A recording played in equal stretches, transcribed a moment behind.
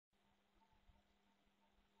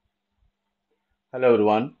Hello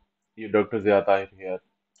everyone, your Dr. Ziata here.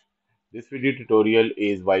 This video tutorial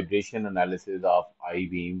is vibration analysis of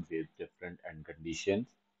I-beam with different end conditions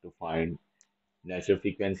to find natural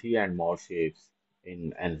frequency and mode shapes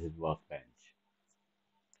in ANSYS workbench.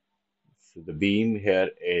 So the beam here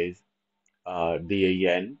is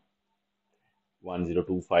DAN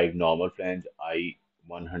 1025 normal flange I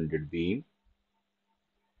 100 beam.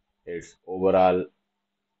 Its overall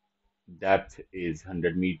depth is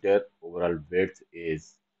 100 meter, overall width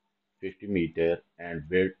is 50 meter, and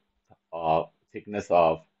width of thickness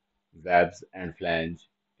of webs and flange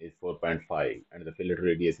is 4.5, and the fillet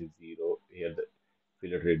radius is 0. Here the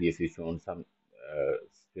fillet radius is shown, some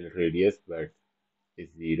fillet radius, but is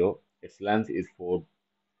 0. Its length is 4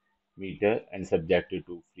 meter and subjected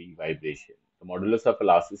to free vibration. The modulus of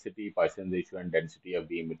elasticity, Poisson ratio, and density of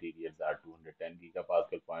beam materials are 210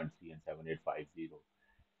 gigapascal, 0.3, and 7850.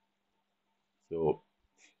 So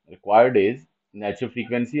required is natural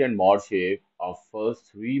frequency and mode shape of first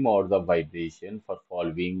three modes of vibration for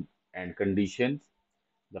following end conditions.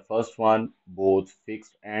 The first one, both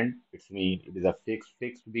fixed end, it means it is a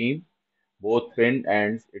fixed beam. Both pinned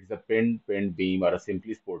ends, it's a pinned beam or a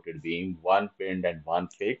simply supported beam, one pinned and one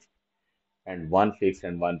fixed, and one fixed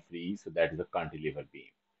and one free, so that is a cantilever beam.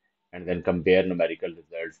 And then compare numerical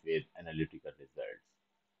results with analytical results.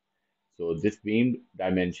 So this beam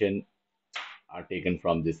dimension are taken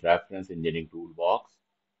from this reference engineering toolbox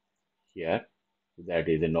here. So that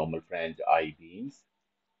is a normal flange I beams.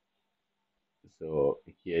 So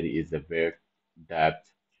here is the width, depth,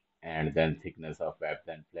 and then thickness of web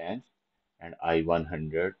and flange, and I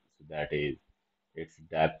 100. So that is its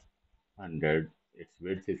depth 100, its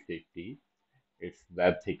width is 50, its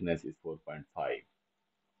web thickness is 4.5.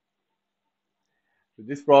 So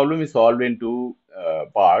this problem is solved in two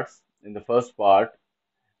parts. In the first part,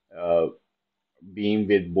 uh, beam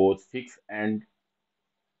with both fixed end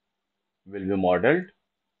will be modeled,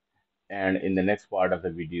 and in the next part of the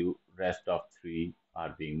video, rest of three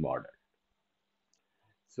are being modeled.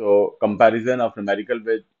 So comparison of numerical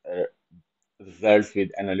with results with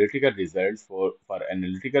analytical results. For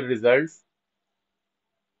analytical results,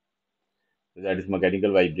 that is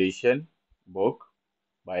mechanical vibration book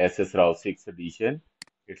by S.S. Rao 6th edition.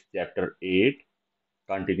 It's chapter 8,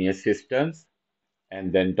 continuous systems,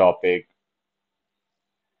 and then topic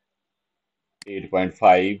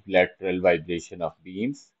 8.5, lateral vibration of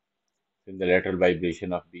beams. In the lateral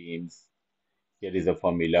vibration of beams, here is a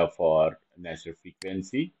formula for natural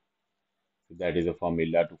frequency. So that is a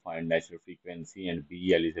formula to find natural frequency, and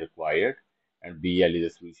BL is required, and BL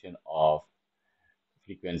is a solution of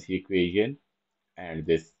frequency equation, and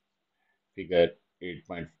this figure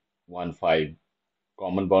 8.15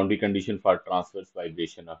 common boundary condition for transverse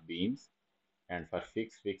vibration of beams, and for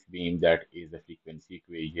fixed beam, that is the frequency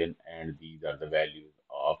equation, and these are the values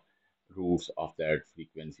of roots of that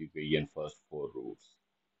frequency equation, first four roots.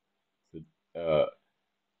 So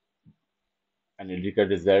analytical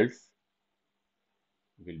results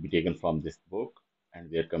will be taken from this book, and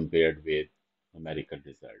they are compared with numerical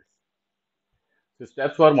results. So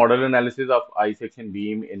steps for model analysis of I-section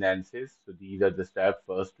beam in ANSYS. So these are the steps.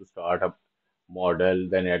 First, to start a model,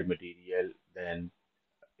 then add material, then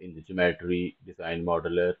in the geometry design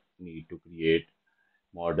modeler, need to create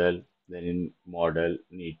model, then in model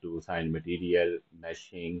need to assign material,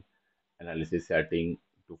 meshing, analysis setting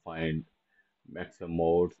to find maximum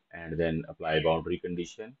modes, and then apply boundary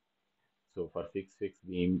condition. So for fixed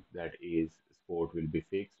beam, that is support will be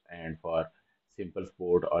fixed, and for simple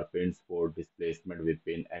support or pin support, displacement with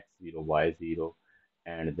pin x0 y0,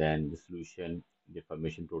 and then the solution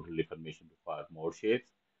deformation, total deformation for mode shapes,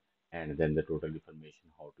 and then the total deformation,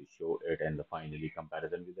 how to show it, and the finally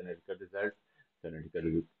comparison with the analytical results. The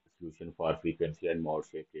analytical solution for frequency and mode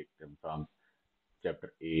shape taken from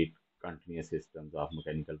chapter 8, continuous systems of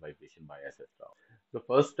mechanical vibration by S.S. Rao. The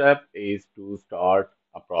first step is to start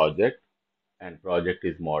a project, and project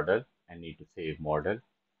is model, and need to save model,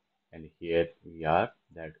 and here we are,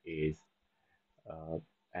 that is uh,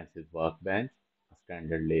 ANSYS workbench, a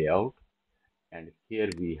standard layout, and here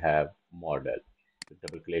we have model. So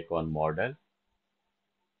double click on model,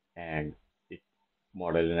 and it,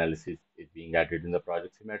 model analysis is being added in the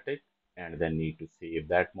project schematic, and then need to save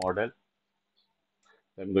that model.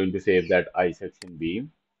 So I'm going to save that I section beam,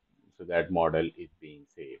 so that model is being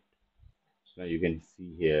saved. Now you can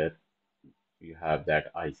see here you have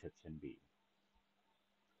that I section beam.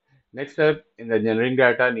 Next step, in the engineering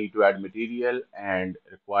data, need to add material, and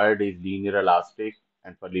required is linear elastic,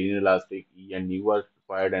 and for linear elastic E and U are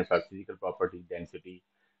required, and for physical property density,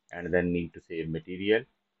 and then need to save material.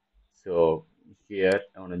 So here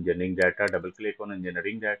on engineering data, double click on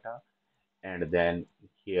engineering data, and then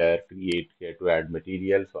here create here to add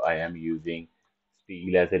material. So I am using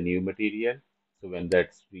steel as a new material. So when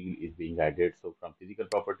that steel is being added, so from physical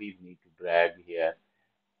properties need to drag here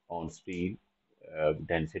on steel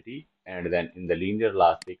density, and then in the linear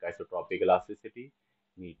elastic isotropic elasticity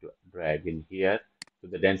need to drag in here. So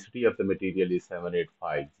the density of the material is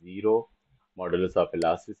 7850. Modulus of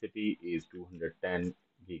elasticity is 210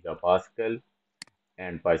 gigapascal,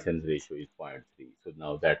 and Poisson's ratio is zero point 0.3. So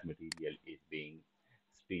now that material is being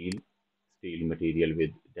steel, steel material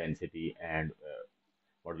with density and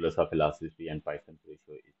modulus of elasticity and Poisson's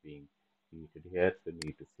ratio is being created here. So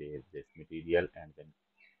need to save this material and then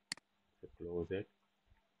close it,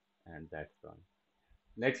 and that's done.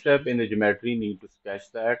 Next step in the geometry, need to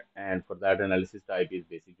sketch that, and for that analysis type is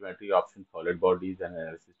basic geometry, option solid bodies, and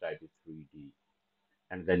analysis type is 3D.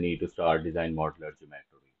 And then need to start design modular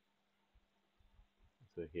geometry.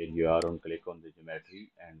 So here you are on click on the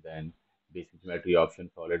geometry, and then basic geometry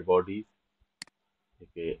option solid bodies,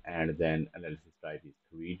 okay, and then analysis type is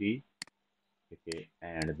 3D, okay,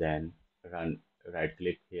 and then run right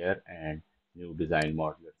click here and new design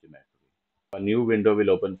modular geometry. A new window will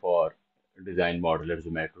open for design modular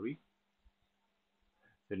geometry.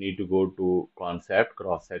 So need to go to concept,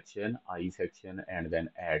 cross section, I section, and then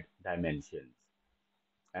add dimensions,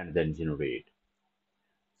 and then generate.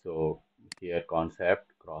 So here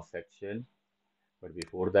concept, cross section, but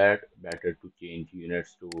before that, better to change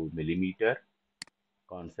units to millimeter,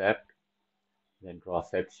 concept, then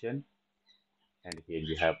cross section, and here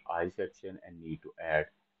you have I section and need to add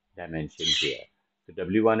dimension here. So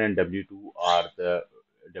W1 and W2 are the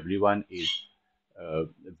W1 is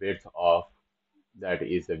width of that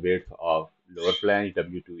is the width of lower flange,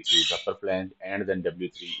 W2 is upper flange, and then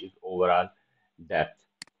W3 is overall depth.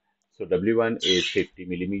 So W1 is 50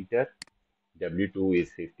 millimeter, W2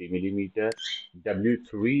 is 50 millimeter,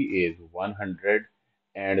 W3 is 100,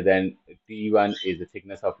 and then T1 is the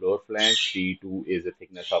thickness of lower flange, T2 is the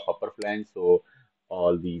thickness of upper flange. So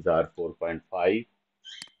all these are 4.5.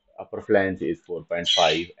 Upper flange is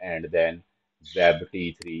 4.5, and then web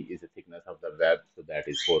T3 is the thickness of the web, so that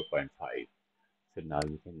is 4.5. So now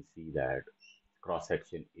you can see that cross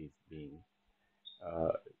section is being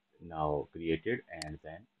uh, now created, and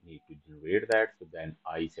then need to generate that. So then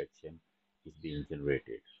I section is being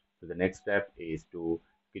generated. So the next step is to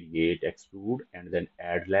create extrude and then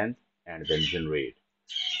add length and then generate.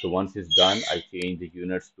 So once it's done, I change the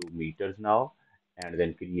units to meters now, and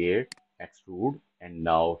then create extrude, and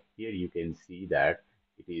now here you can see that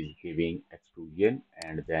it is giving extrusion,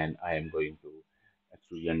 and then I am going to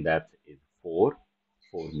extrusion depth is 4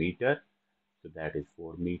 meter, so that is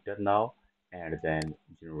 4 meter now, and then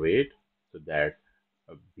generate, so that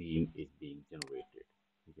a beam is being generated.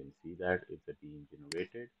 You can see that it's a beam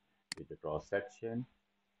generated with the cross section.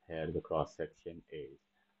 Here the cross section is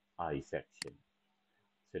I section.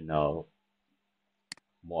 So now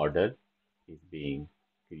model is being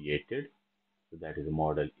created. So that is a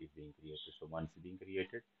model is being created. So once it's being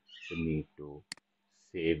created, you need to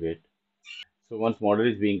save it. So once model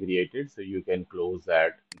is being created, so you can close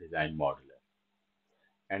that design modeler,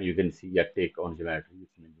 and you can see a tick on geometry, which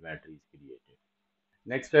means geometry is created.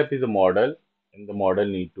 Next step is a model. In the model,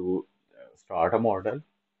 need to start a model,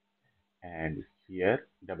 and here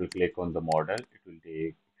double click on the model. It will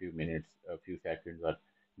take a few minutes, a few seconds, or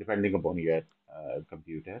depending upon your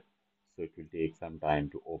computer. So it will take some time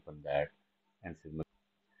to open that ANSYS.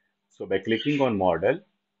 So by clicking on model,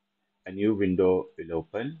 a new window will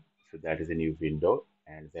open. So that is a new window,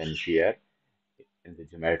 and then here in the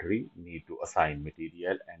geometry need to assign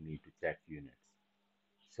material and need to check units.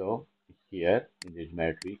 So here in the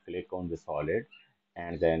geometry, click on the solid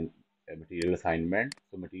and then material assignment.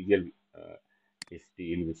 So material is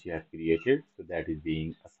steel which you have created. So that is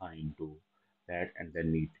being assigned to that, and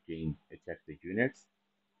then need to change check the units.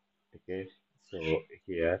 Okay. So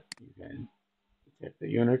here you can check the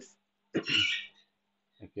units.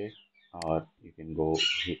 Okay. Or you can go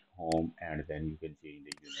hit home and then you can change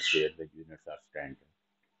the units. Here the units are standard.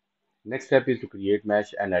 Next step is to create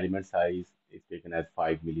mesh, and element size is taken as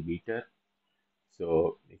 5 millimeter.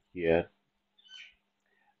 So here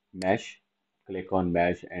mesh, click on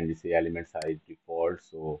mesh and say element size default,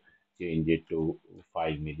 so change it to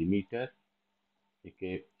 5 millimeter.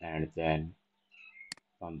 Okay, and then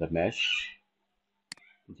on the mesh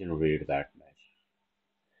generate that mesh.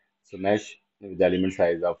 So mesh with the element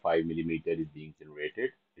size of 5 millimeter is being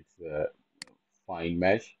generated. It's a fine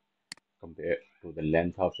mesh compared to the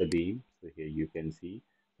length of the beam. So here you can see,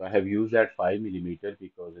 so I have used that 5 millimeter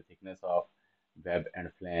because the thickness of web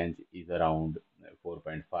and flange is around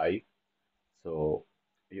 4.5. So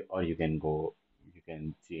or you can go you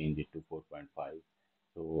can change it to 4.5.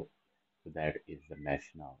 So, so that is the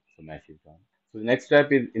mesh now. So mesh is done. So the next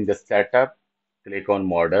step is in the setup, click on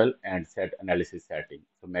model and set analysis setting.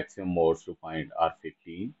 So maximum modes to find are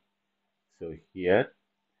 15. So here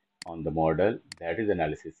on the model, that is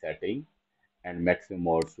analysis setting, and maximum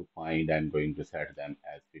modes to find, I'm going to set them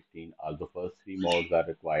as 15. Although first three modes are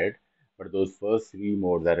required, but those first three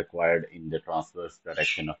modes are required in the transverse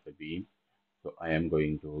direction of the beam. So I am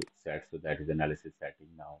going to set, so that is analysis setting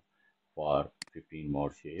now for 15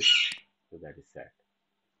 mode shape. So that is set.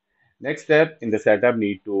 Next step in the setup,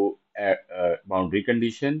 need to add boundary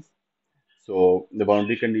conditions. So the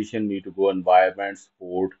boundary condition need to go environment,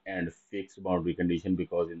 support, and fixed boundary condition,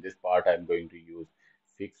 because in this part I'm going to use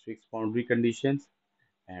fixed boundary conditions,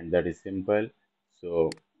 and that is simple.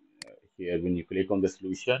 So here when you click on the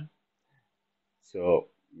solution, so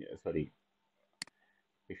yeah, sorry,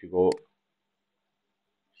 if you go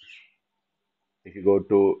if you go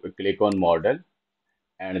to click on model,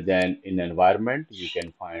 and then in environment you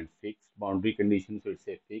can find fixed boundary conditions. So it's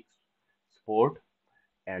a fixed support,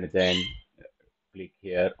 and then click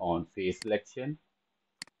here on phase selection.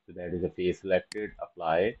 So that is a phase selected,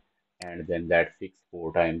 apply, and then that fixed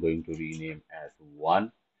port I am going to rename as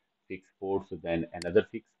one fixed port. So then another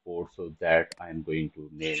fixed port, so that I am going to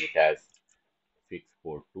name it as fixed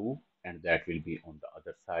port 2, and that will be on the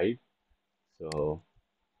other side. So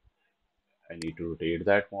I need to rotate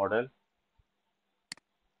that model.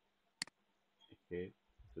 Okay,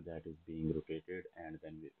 so that is being rotated, and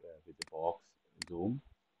then with the box zoom.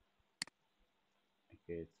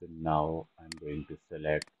 Okay, so now I'm going to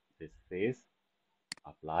select this face,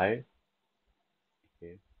 apply.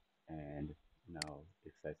 Okay, and now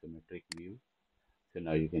it's isometric view. So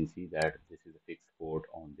now you can see that this is a fixed port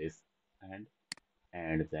on this end,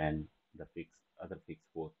 and then the other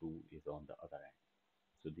fixed port 2 is on the other end.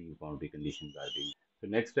 So these boundary conditions are being. So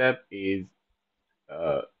next step is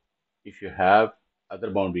uh, if you have other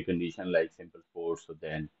boundary condition like simple sports, so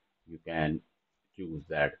then you can choose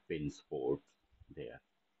that pin sports there.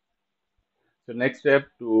 So next step,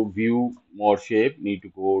 to view more shape, need to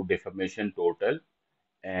go deformation total,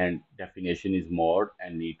 and definition is mod,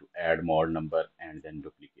 and need to add mod number and then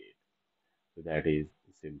duplicate. So that is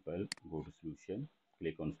simple. Go to solution,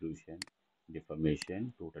 click on solution,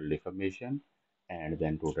 deformation, total deformation, and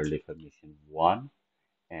then total deformation 1,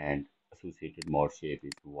 and associated mod shape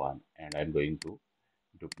is 1, and I'm going to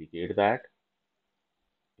duplicate that.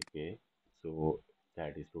 Okay, so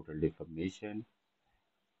that is total deformation.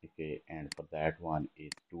 Okay, and for that one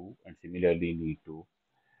is 2, and similarly need to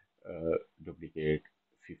duplicate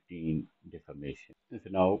 15 deformation. So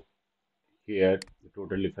now here the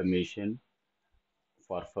total deformation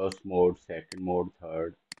for first mode, second mode,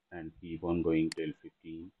 third, and keep on going till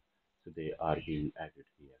 15. So they are being added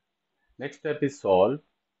here. Next step is solve,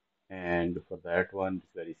 and for that one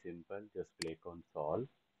it's very simple. Just click on solve.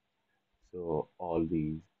 So all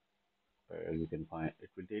these you can find. It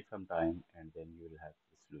will take some time, and then you will have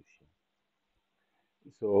the solution.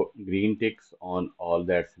 So green ticks on all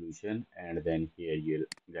that solution, and then here you'll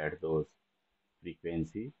get those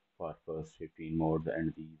frequency for first 15 modes,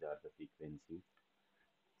 and these are the frequencies.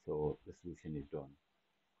 So the solution is done.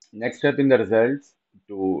 Next step in the results,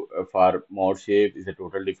 to for mode shape is a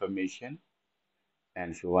total deformation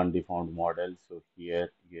and show undeformed model. So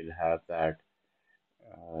here you'll have that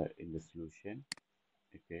in the solution.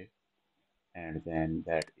 Okay, and then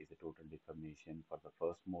that is a total deformation for the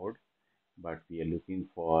first mode, but we are looking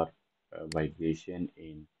for vibration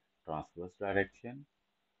in transverse direction,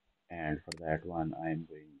 and for that one I am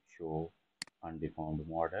going to show undeformed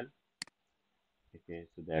model. Okay,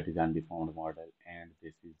 so that is undeformed model, and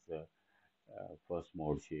this is the first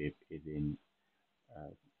mode shape is in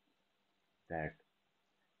uh, that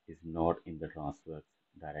is not in the transverse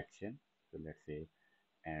direction. So let's say,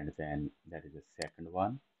 and then that is the second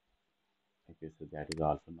one. Okay, so that is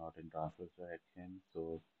also not in transverse direction.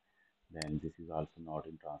 So then this is also not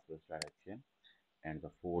in transverse direction. And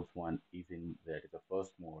the fourth one is in, that is the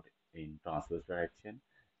first mode in transverse direction,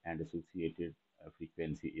 and associated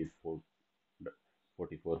frequency is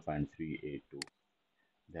 44.382.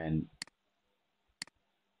 Then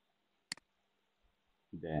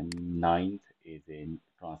ninth is in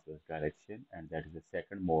transverse direction, and that is the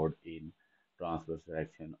second mode in transverse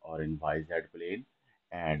direction or in YZ plane,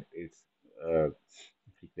 and its uh,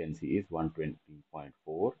 frequency is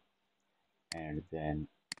 120.4. And then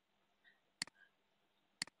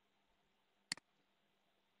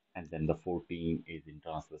the 14 is in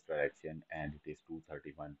transverse direction, and it is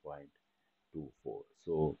 231.24.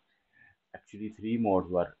 So actually three modes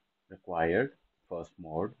were required, first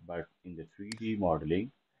mode, but in the 3D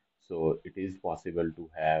modeling, So it is possible to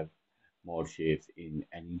have more shapes in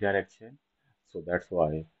any direction. So that's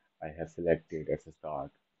why I have selected at the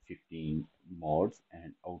start 15 modes,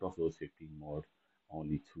 and out of those 15 modes,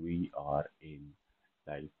 only three are in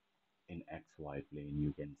like in XY plane.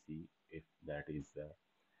 You can see if that is the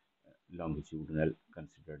longitudinal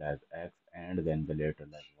considered as X and then the lateral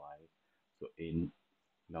as Y. So in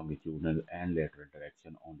longitudinal and lateral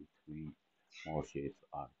direction, only three more shapes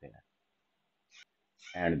are there.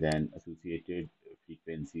 And then associated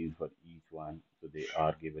frequencies for each one. So they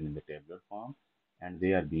are given in the tabular form and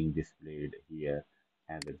they are being displayed here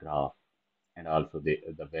as a graph. And also the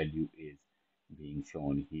value is being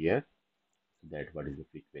shown here. So that what is the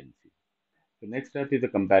frequency. So next step is a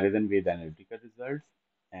comparison with analytical results.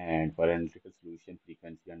 And for analytical solution,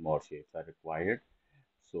 frequency and more shapes are required.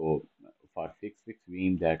 So for fixed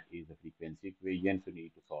beam, that is the frequency equation. So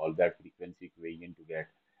need to solve that frequency equation to get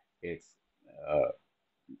its uh,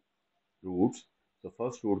 roots. So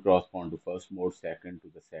first root correspond to first mode, second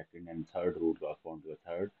to the second, and third root correspond to the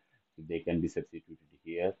third. So they can be substituted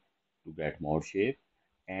here to get more shape.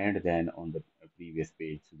 And then on the previous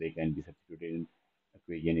page, so they can be substituted in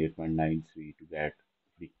equation 8.93 to get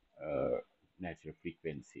uh, natural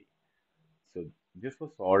frequency. So this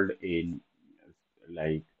was solved in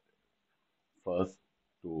like first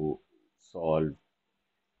to solve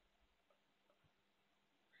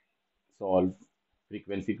solve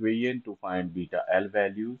frequency equation to find beta L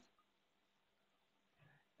values,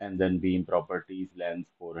 and then beam properties, length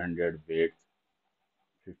 400, width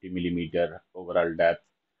 50 millimeter, overall depth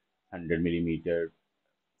 100 millimeter,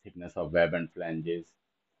 thickness of web and flanges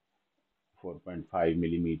 4.5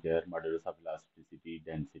 millimeter, modulus of elasticity,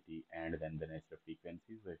 density, and then the natural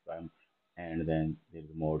frequency. So if I'm and then there is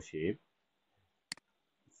more shape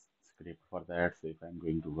script for that. So if I'm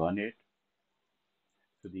going to run it,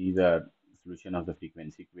 so these are solution of the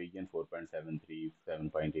frequency equation 4.73,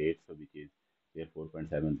 7.8. So which is there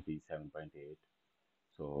 4.73, 7.8.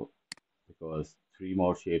 So because three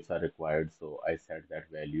more shapes are required, so I set that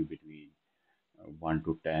value between 1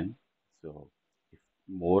 to 10. So if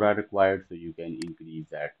more are required, so you can increase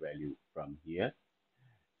that value from here.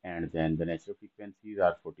 And then the natural frequencies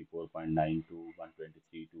are 44.92,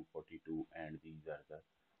 123 to 42, and these are the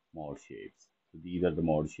mode shapes. So these are the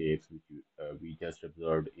mode shapes which we just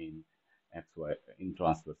observed in XY in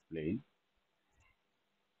transverse plane.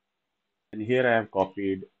 And here I have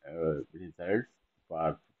copied results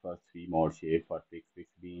for first three mode shape for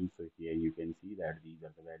fixed beam. So here you can see that these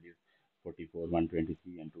are the values 44,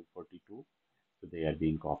 123, and 242. So they are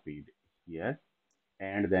being copied here.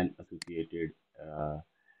 And then associated,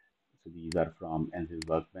 so these are from ANSYS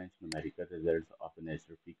workbench, numerical results of the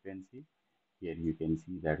natural frequency. Here you can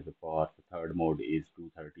see that the for the third mode is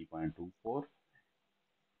 230.24.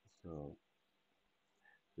 So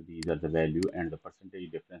So these are the value and the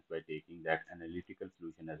percentage difference by taking that analytical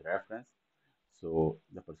solution as reference. So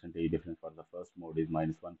the percentage difference for the first mode is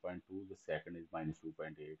minus 1.2, the second is minus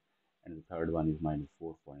 2.8, and the third one is minus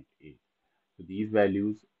 4.8. So these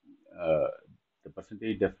values, uh, the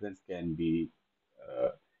percentage difference can be uh,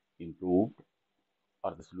 improved,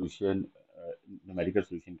 or the solution, numerical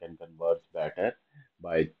solution can converge better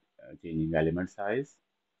by changing element size.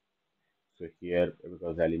 So here,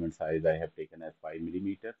 because element size I have taken as 5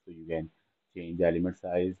 millimeter, so you can change the element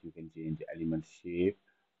size, you can change element shape,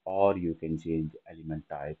 or you can change element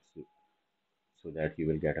type, so that you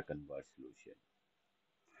will get a converged solution.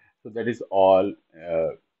 So that is all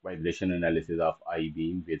vibration analysis of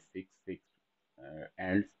I-beam with fixed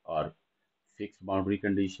ends or fixed boundary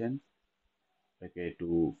conditions, okay,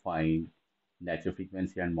 to find natural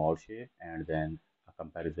frequency and mode shape, and then a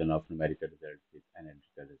comparison of numerical results with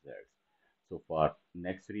analytical results. So for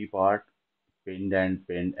next three part, pinned and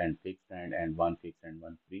fixed end, and one fixed and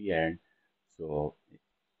one free end. So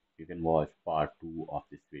you can watch part 2 of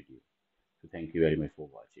this video. So thank you very much for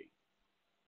watching.